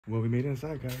Well, we made it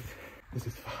inside, guys. This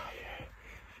is fire.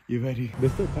 You ready?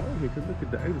 There's still power here, because look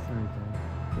at the exit signs on.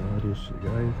 All this shit,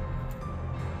 guys.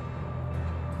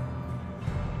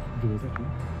 Dude, is that you?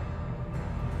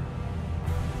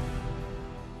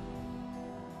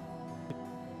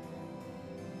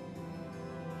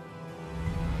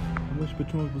 How much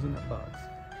Patron was in that box?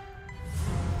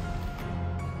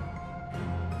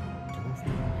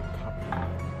 Hopefully we don't get caught.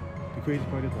 The crazy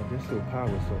part is that there's still power,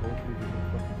 so hopefully we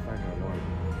don't fucking find our alarm.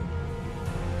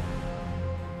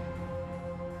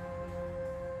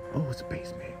 Oh, it's a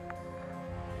basement.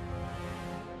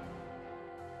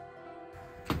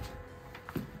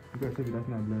 You guys tell me that's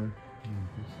not blood.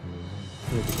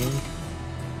 Look at this.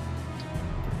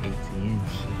 ATM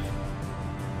shit.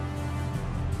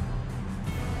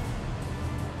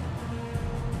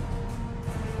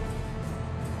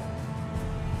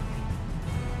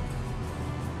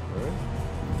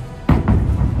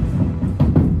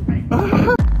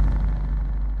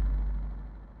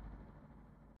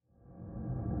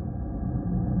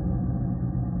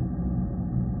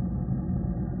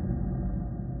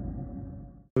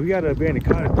 We got to abandon the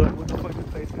car and thought what the fuck this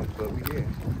place is, but we did.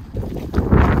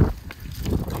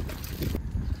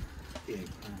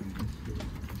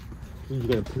 You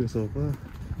gotta put yourself up.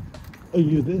 Oh,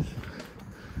 you use this?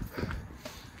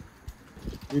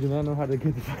 We do not know how to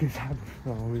get the fucking side.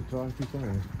 Oh, we try, keep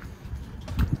trying.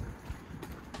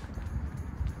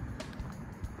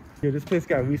 Yeah, this place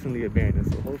got recently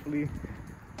abandoned, so hopefully.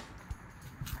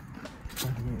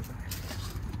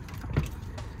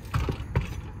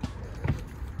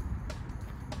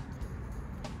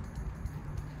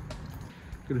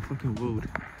 Look at the fucking road.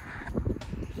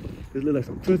 This looks like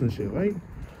some prison shit, right?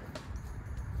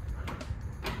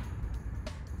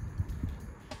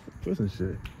 Prison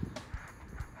shit.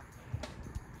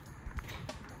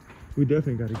 We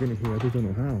definitely gotta get in here. I just don't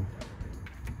know how.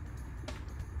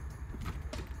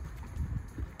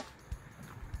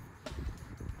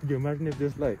 Can you imagine if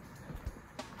there's like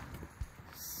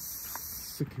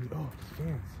security? Oh, there's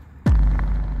fans.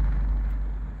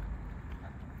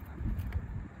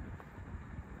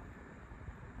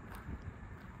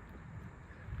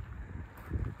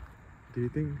 Do you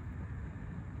think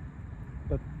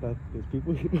that there's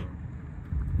people here?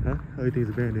 Huh? How do you think it's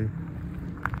abandoned?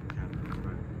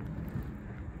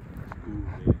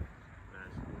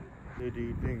 Or do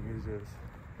you think it's just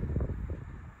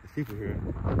there's people here?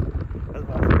 That's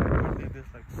why I think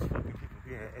there's like fucking people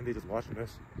here and they're just watching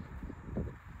us.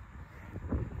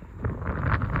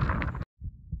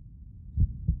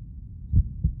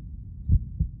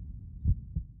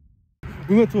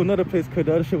 We went to another place because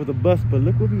the other shit was a bus, but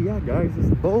look where we at, guys.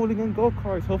 It's bowling and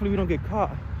go-karts. Hopefully we don't get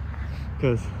caught.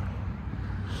 Because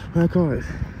my cars.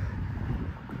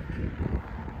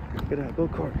 Look at that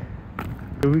go-kart.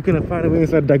 We're gonna find a way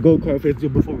inside that go-kart place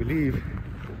just before we leave.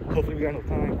 Hopefully we got no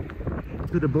time.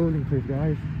 To the bowling place,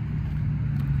 guys.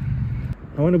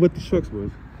 I wonder what the trucks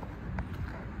was.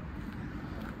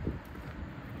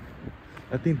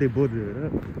 I think they boarded it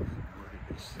up.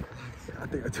 I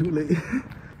think I'm too late.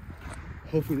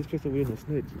 Hopefully this place over here is a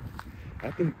snitch.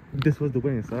 I think this was the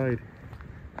way inside.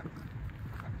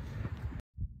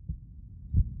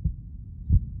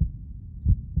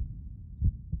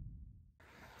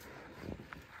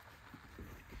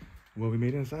 Well, we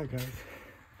made it inside, guys.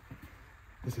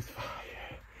 This is fire.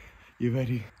 You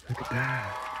ready? Look at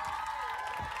that.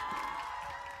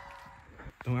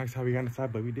 Don't ask how we got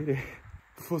inside, but we did it.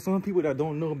 For some people that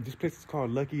don't know, this place is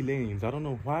called Lucky Lanes. I don't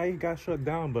know why it got shut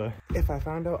down, but if I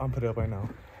found out, I'm put it up right now.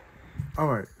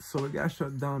 Alright, so it got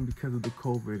shut down because of the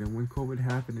COVID, and when COVID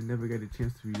happened, it never got a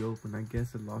chance to reopen. I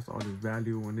guess it lost all its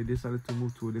value, and they decided to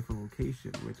move to a different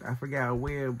location, which I forgot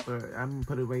where, but I'm gonna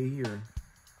put it right here.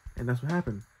 And that's what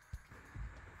happened.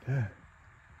 Yeah.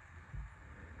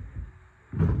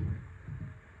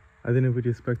 I didn't really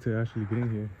expect to actually get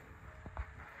in here.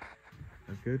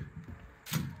 That's good.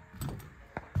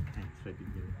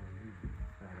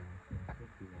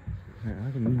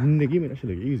 Man, give me that shit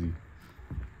look easy.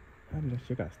 I mean, that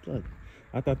shit got stuck.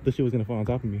 I thought this shit was gonna fall on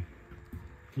top of me.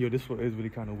 Yo, this foot is really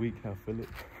kind of weak. I feel it.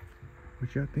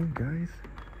 What y'all think, guys?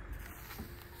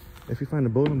 If we find a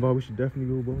bowling ball, we should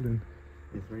definitely go bowling.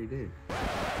 It's right there.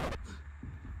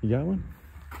 You got one?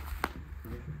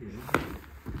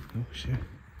 Oh shit.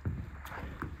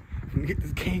 Let me get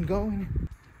this game going.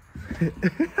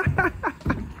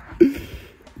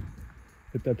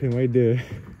 Hit that pin right there.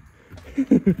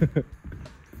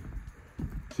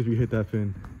 See if you hit that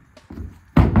pin.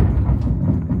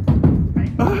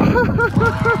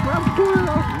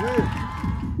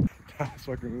 That's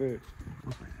fucking lit.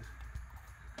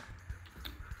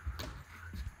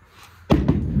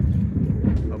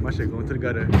 A my shit going to the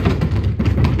gutter.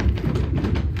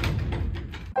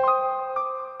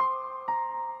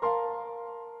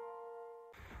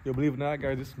 Yo, believe it or not,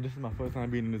 guys, this is my first time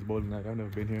being in this bowling alley. I've never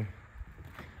been here.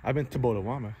 I've been to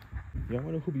Bolawama. Yeah, I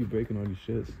wonder who be breaking all these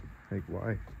shits. Like,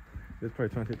 why? They're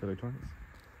probably trying to take the electronics.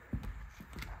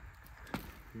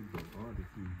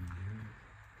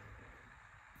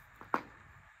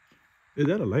 Is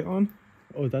that a light on?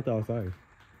 Oh, is that the outside?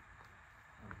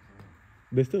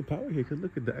 There's still power here, because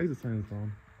look at the exit sign is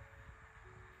on.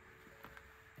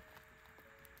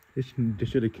 They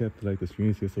should have kept like the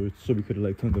screens here so we could have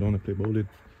like turned it on and play bowling.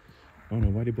 I don't know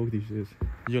why they broke these shits.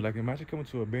 Yo, like imagine coming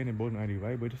to a abandoned bowling alley,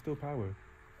 right? But there's still power.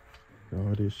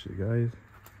 All this shit, guys.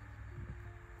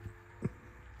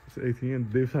 It's an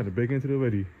ATM. They're trying to break into it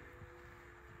already.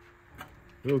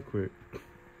 Real quick.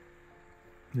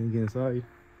 Then get inside.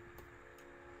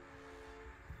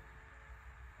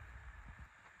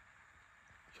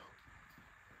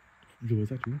 Yo, is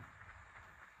that you?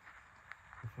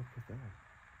 The fuck was that?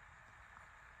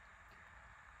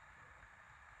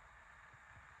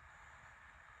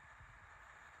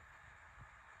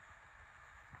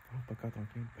 Oh, fuck out on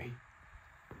camera. Wait.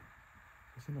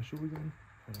 Is it my shoe again?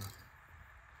 Hold on.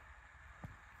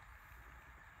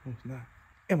 No, it's not.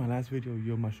 In my last video,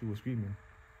 yo, my shoe was screaming.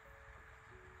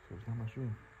 So it's not my shoe.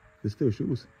 It's still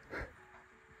shoes.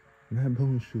 Not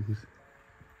bone shoes.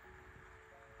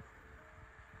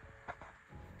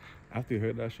 After you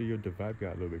heard that shit, yo, the vibe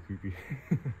got a little bit creepy.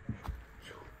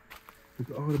 Look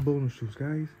at all the bowling shoes,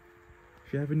 guys.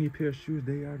 If you have any pair of shoes,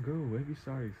 there y'all go. Every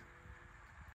size.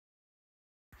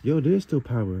 Yo, there's still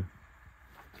power.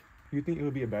 You think it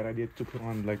would be a bad idea to put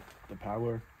on, like, the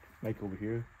power, like, over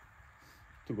here,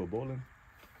 to go bowling?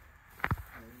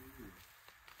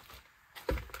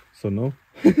 So, no?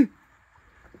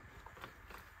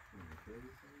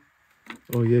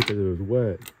 Oh, yeah, because it was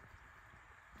wet.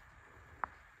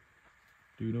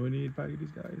 Do you know anybody of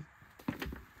these guys?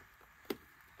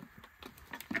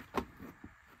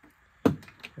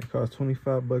 It costs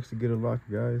 $25 to get a lock,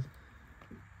 guys.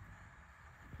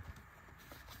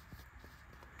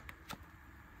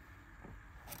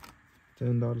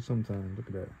 $10 sometimes. Look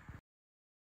at that.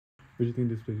 What do you think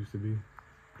this place used to be?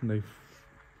 Like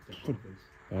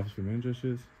office for manager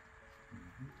shits?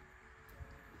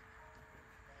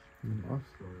 Office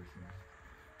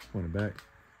on the back.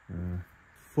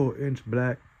 4-inch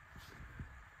black.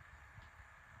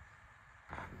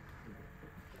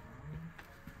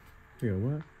 Yeah,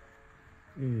 what?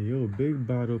 Yeah, yo, big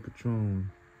bottle of Patron.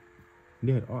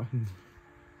 They had how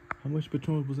much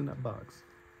Patron was in that box?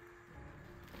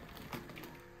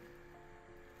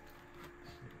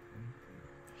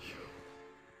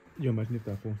 Yo, imagine if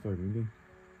that phone started ringing.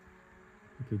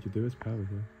 Okay, there is power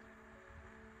here.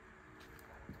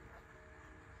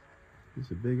 This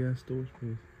is a big ass storage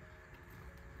space.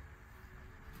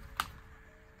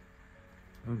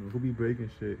 I don't know who be breaking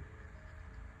shit.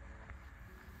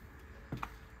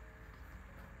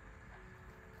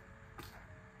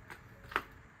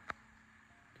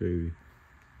 Crazy.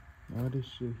 All this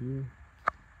shit here.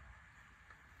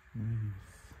 Nice.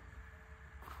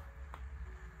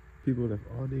 People left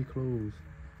all their clothes.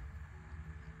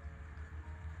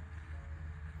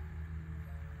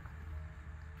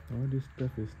 All this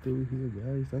stuff is still here,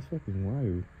 guys. That's fucking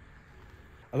wild.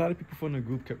 A lot of people from the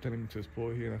group kept telling me to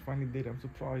explore here, and I finally did. I'm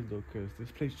surprised though, because this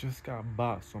place just got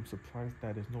bought, so I'm surprised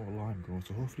that there's no alarm going.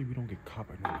 So hopefully we don't get caught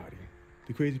by nobody.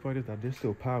 The crazy part is that there's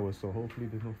still power, so hopefully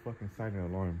there's no fucking silent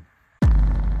alarm.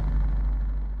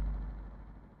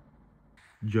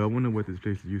 Yo, I wonder what this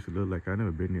place used to look like. I've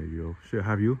never been there, yo. Shit,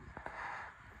 have you?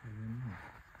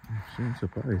 Shit, I'm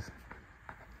surprised.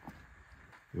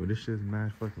 Yo, this shit's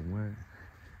mad fucking wet.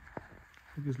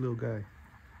 Look at this little guy.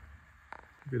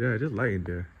 Look at that, just light in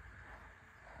there.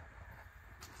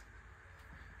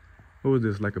 What was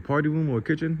this, like a party room or a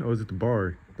kitchen? Or was it the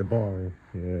bar? The bar,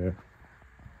 yeah.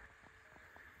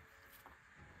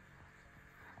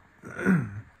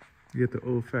 You get the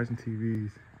old-fashioned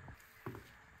TVs.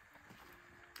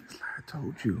 It's like I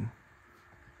told you.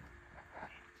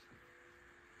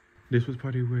 This was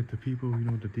probably where the people, you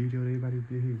know, the DJ, everybody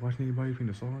did here, watching anybody from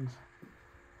the songs.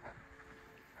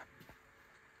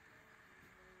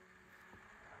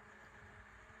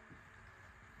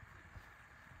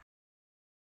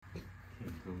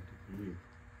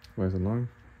 Why is it long?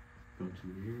 Don't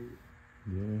you hear it?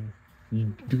 Yeah.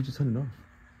 You just turn it off.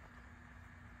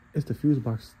 It's the fuse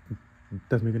box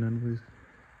that's making that noise.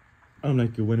 I don't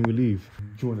like it when we leave.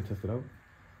 Do you want to test it out?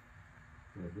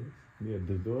 Like this? Yeah,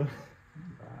 this door.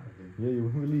 Yeah,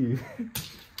 when we leave.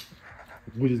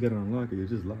 We just gotta unlock it.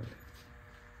 It's just locked.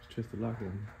 Just twist the lock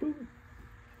and boom.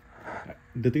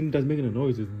 The thing that's making the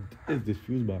noise is this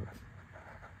fuse box.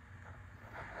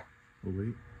 Oh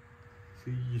wait.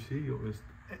 See, you see, yo,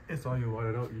 it's all your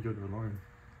wired out. You got the alarm.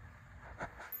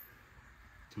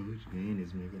 Too much gain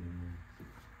is making it more.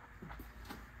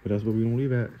 But that's what we don't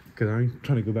leave at, cause I ain't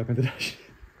trying to go back into that shit.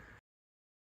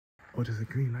 Oh, there's a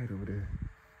green light over there.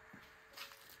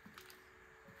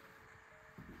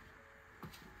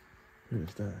 What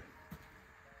is that?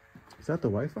 Is that the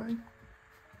Wi-Fi?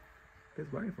 It's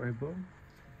Wi-Fi, bro.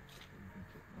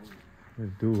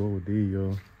 Let's do OD,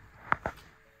 yo.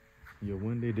 Yo,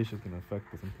 one day this shit's gonna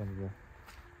affect us. I'm telling you.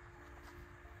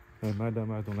 And my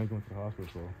dumb ass don't like going to the hospital,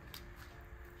 so.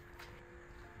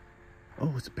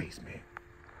 Oh, it's a basement.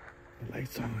 The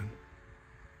lights on.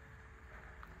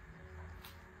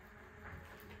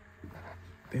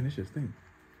 Damn, this shit stink.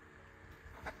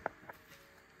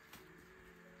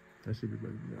 That should be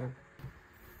ready to go.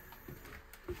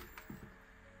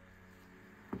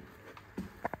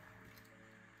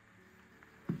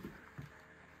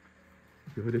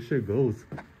 Yo, this shit goes.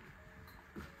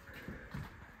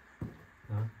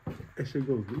 Huh? That shit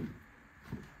goes deep.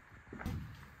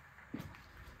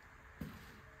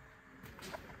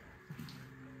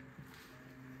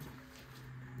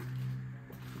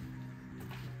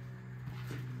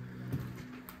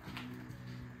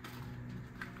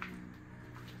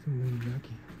 Some really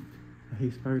yucky. I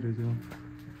hate spiders, yo.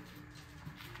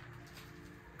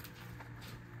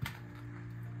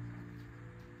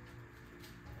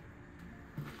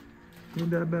 Ain't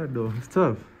that bad though. It's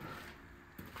tough.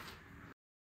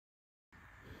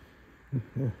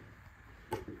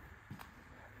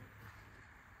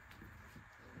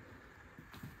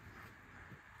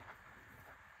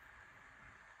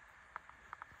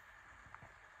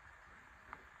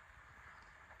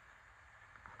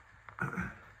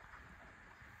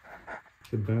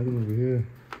 The bathroom over here.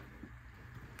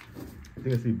 I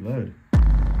think I see blood.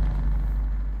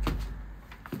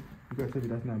 You guys tell me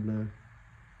that's not blood.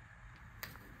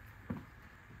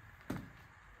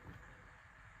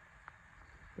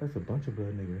 That's a bunch of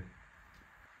blood, nigga.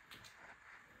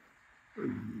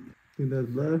 Think that's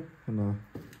blood? Or no?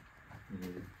 Yeah.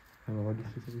 I don't know why this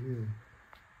shit's over here.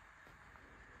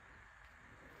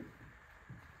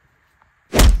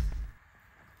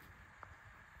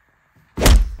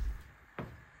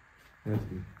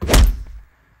 Nasty.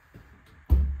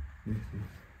 Nasty.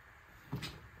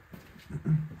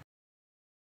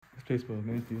 This place smells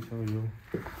nasty as hell, yo.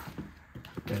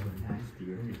 That's nasty,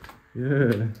 right?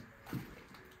 Yeah.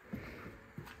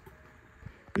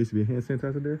 Used to be a hand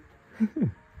sanitizer there.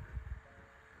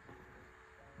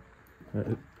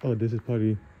 Oh, this is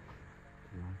probably.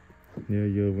 Yeah,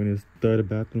 yo, when it's the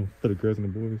bathroom for the girls and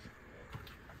the boys.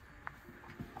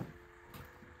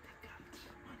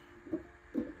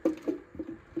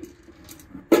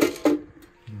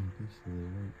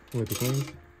 What, the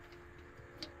coins?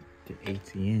 The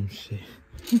ATM shit.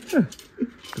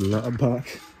 The lot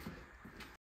box.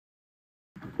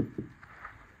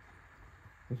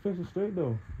 This place is straight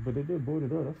though, but they did board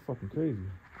it up. That's fucking crazy.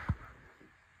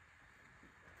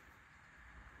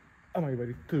 I'm already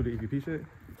ready to do the EVP shit.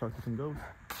 Talk to some ghosts.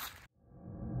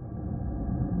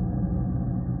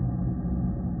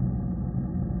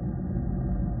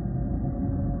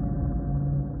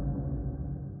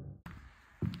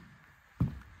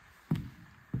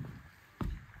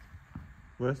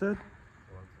 What I said?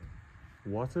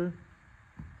 Water?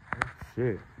 Oh,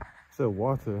 shit. It said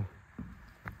water.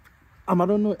 I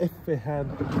don't know if it had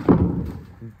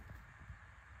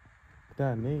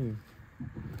that name.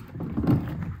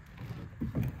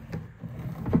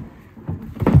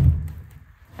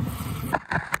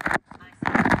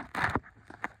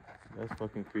 That's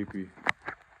fucking creepy.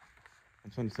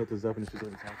 I'm trying to set this up and she's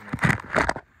already talking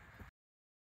about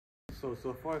it.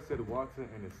 So far it said water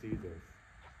and the Caesars.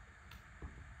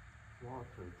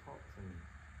 Water, talk to me.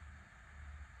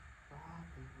 Stop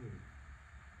it.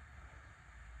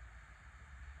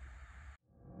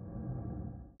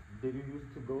 Did you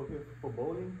used to go here for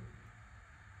bowling?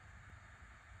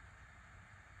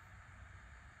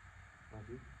 Not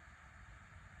you?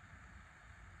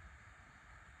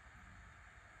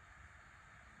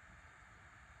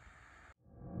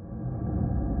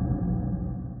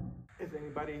 Is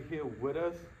anybody here with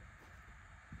us?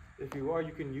 If you are,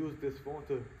 you can use this phone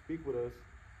to speak with us.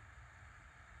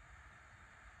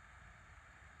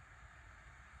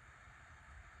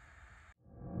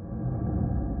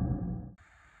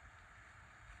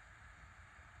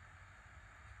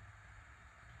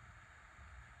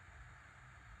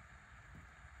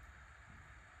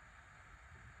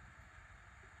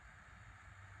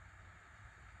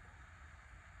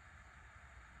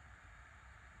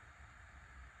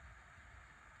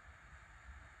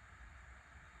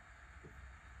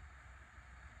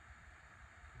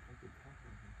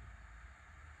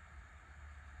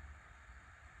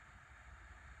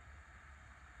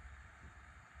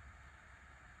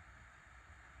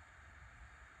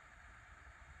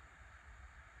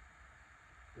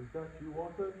 Is that you,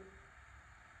 Walter?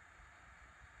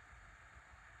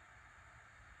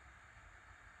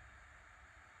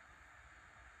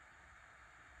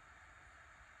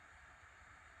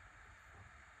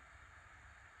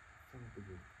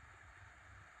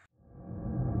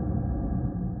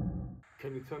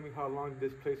 Can you tell me how long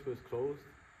this place was closed?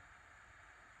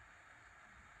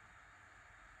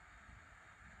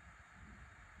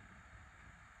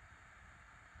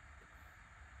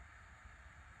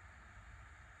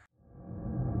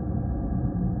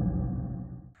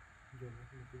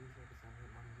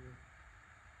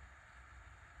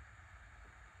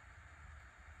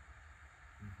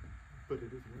 But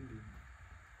it is windy.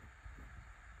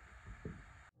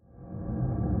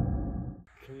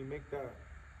 Can you make that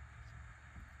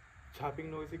chopping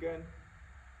noise again?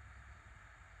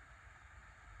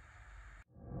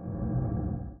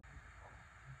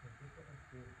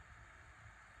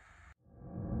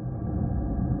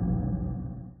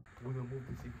 We're gonna move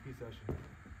the CP session.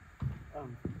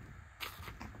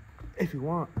 If you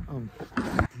want,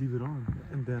 leave it on,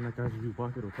 and then like as you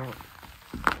walk, it'll talk.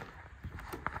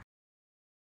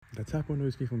 The tapping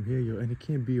noise came from here, yo, and it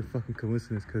can't be a fucking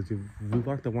coincidence because we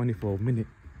walked around here for a minute,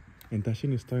 and that shit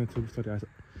didn't start until we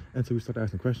started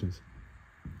asking questions.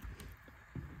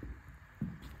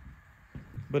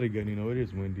 But again, you know, it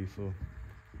is windy, so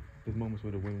there's moments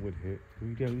where the wind would hit.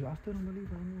 I still don't believe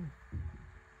it. I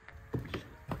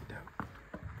don't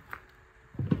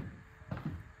know.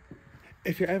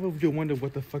 If you ever do wonder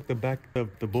what the fuck the back of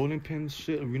the bowling pins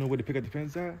shit, you know where to pick up the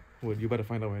pins at, well, you better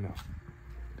find out right now.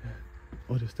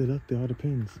 Oh, they're still up there, all the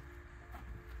pins.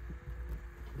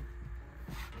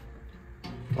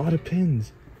 All the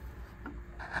pins.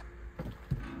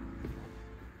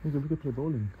 We could play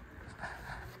bowling.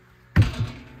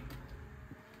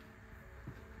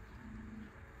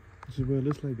 This is what it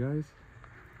looks like, guys.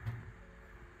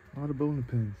 All the bowling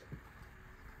pins.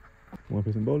 Wanna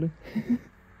play some bowling?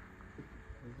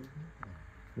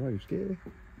 Why are you scared?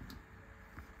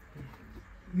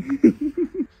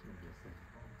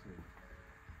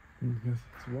 Yes,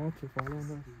 it's Walter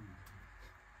following us.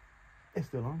 It's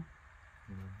still on?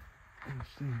 Oh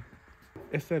shit.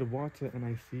 It said Walter and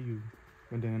I see you.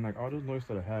 And then like all those noises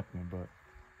started happening, but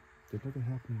there's nothing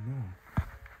happening now.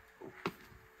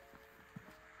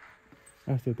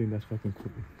 I still think that's fucking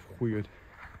weird.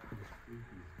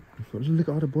 So just look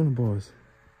at all the bowling balls.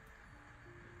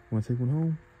 Wanna take one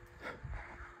home?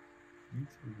 You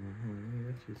take one home, man.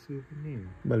 That's your souvenir.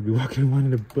 I'm about to be walking around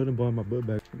in the bowling ball in my butt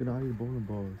bag. Look at all these bowling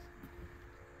balls.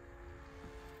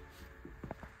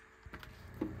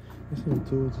 This one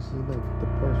too, this is like the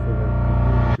parts for like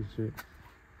computers and shit.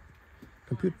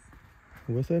 Computer.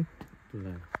 What's that?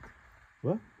 Blessed.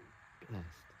 What?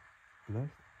 Blessed.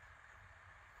 Blessed?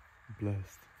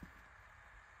 Blessed.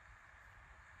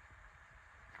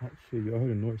 Hot shit, y'all heard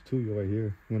the noise too, you're right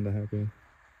here when that happened.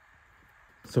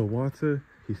 So Walter,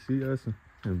 he see us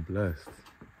and blessed.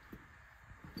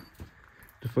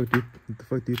 The fuck do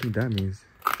you think that means?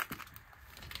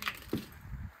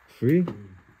 Free?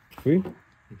 Free?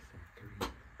 He said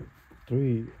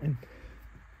 3 and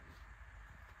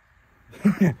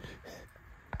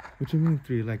what you mean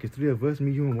 3? Like it's 3 of us,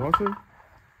 me, you, and Walter?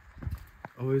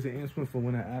 Oh, it's an answer for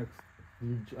when I asked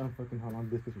fucking how long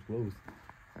this place was closed.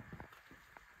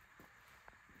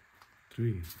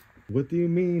 3. What do you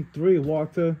mean 3,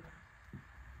 Walter?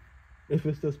 If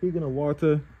it's still speaking of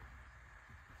Walter.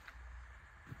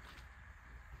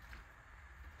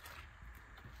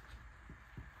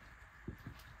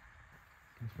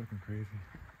 That's fucking crazy.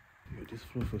 Dude, this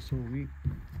floor feels so weak.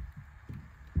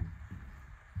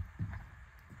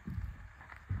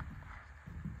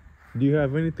 Do you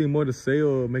have anything more to say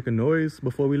or make a noise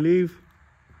before we leave?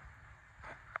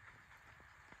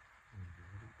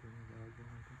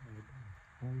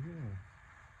 Oh yeah.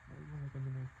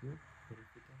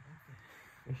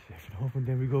 If it open,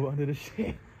 then we go under the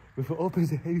shit. If it opens,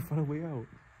 then we find a way out.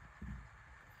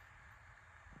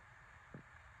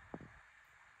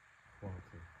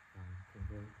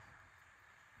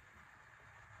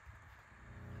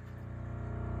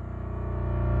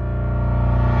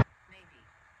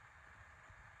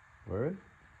 Word?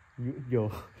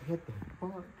 Yo. what the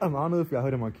fuck? I don't know if y'all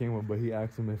heard him on camera, but he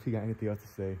asked him if he got anything else to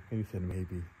say, and he said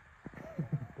maybe.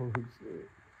 Oh shit.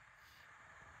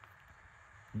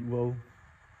 Well,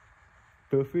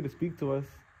 feel free to speak to us.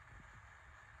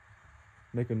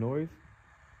 Make a noise.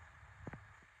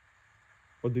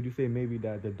 Or did you say maybe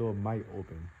that the door might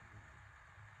open?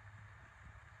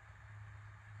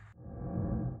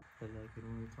 But like it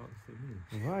only talks to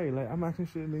me. Right, like I'm asking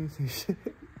shit and then you say shit.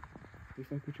 They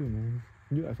fuck with you, man.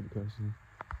 You ask the question.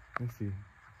 Let's see. If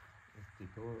the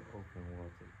door open,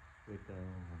 Walter, with the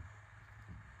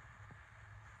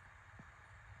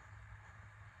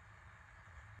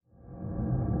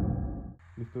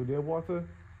still there, Walter?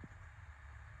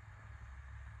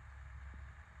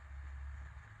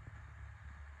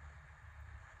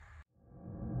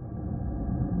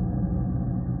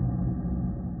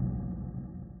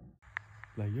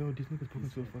 Like, yo, these niggas poking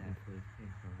so fucking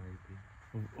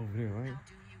over there, right? How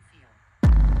do you feel?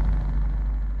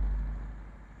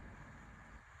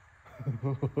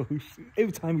 Oh shit!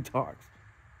 Every time he talks,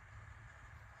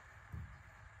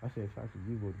 I say it's actually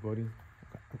you, buddy.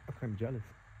 I'm kind of jealous.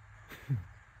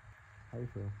 How you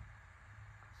feel?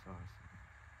 Sauce.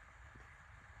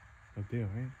 Up there,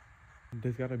 right?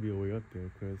 There's gotta be a way up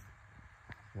there, cause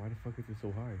why the fuck is it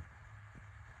so high?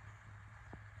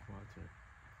 Walter.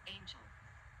 Angel.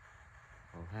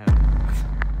 Oh,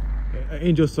 heaven.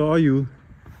 Angel saw you.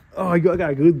 Oh, yo, I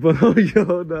got goosebumps. Oh,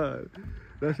 yo, nah.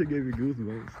 That shit gave me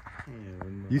goosebumps. Hell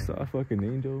no. You saw a fucking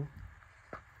angel?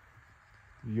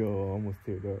 Yo, I almost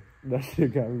teared up. That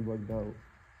shit got me bugged out.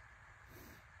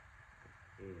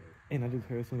 Yeah. And I just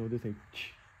heard someone just say,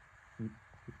 "Ch."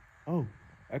 Oh,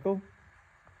 echo?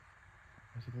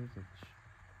 I should heard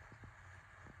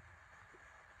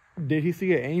it. Did he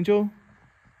see an angel?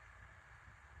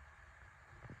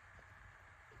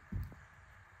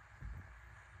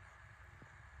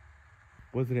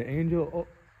 Was it an angel?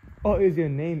 Oh, is your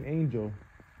name Angel?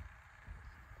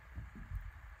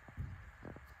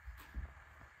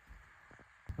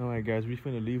 Alright guys, we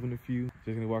finna leave in a few.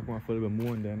 Just gonna walk around for a little bit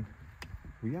more and then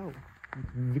we out.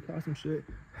 We caught some shit.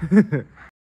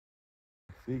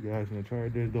 See guys, I'm gonna try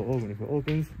this door open. If it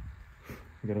opens,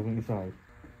 we gotta go inside.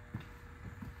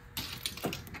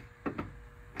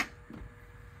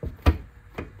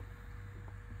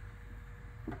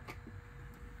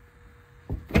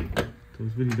 So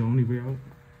it's really the only way out.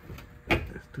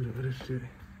 Let's do the other shit.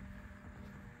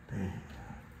 Damn.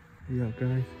 We out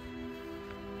guys.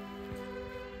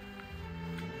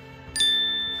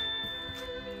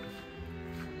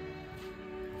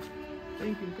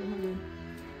 Thank you, come on in.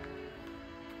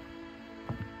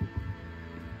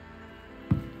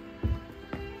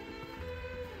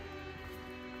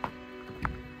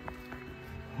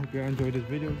 Hope y'all enjoyed this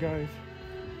video, guys.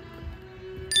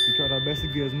 We tried our best to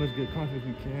get as much good content as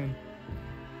we can.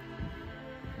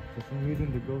 For some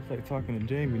reason, the ghost like talking to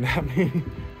Jamie, not me.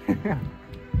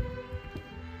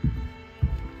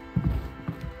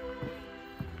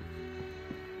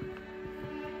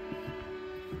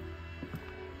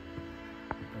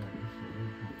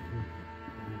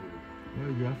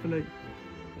 I feel like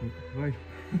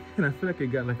and I feel like it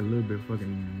got like a little bit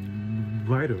fucking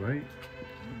brighter, right?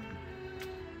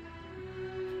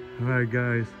 Alright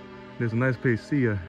guys, there's a nice place. See ya.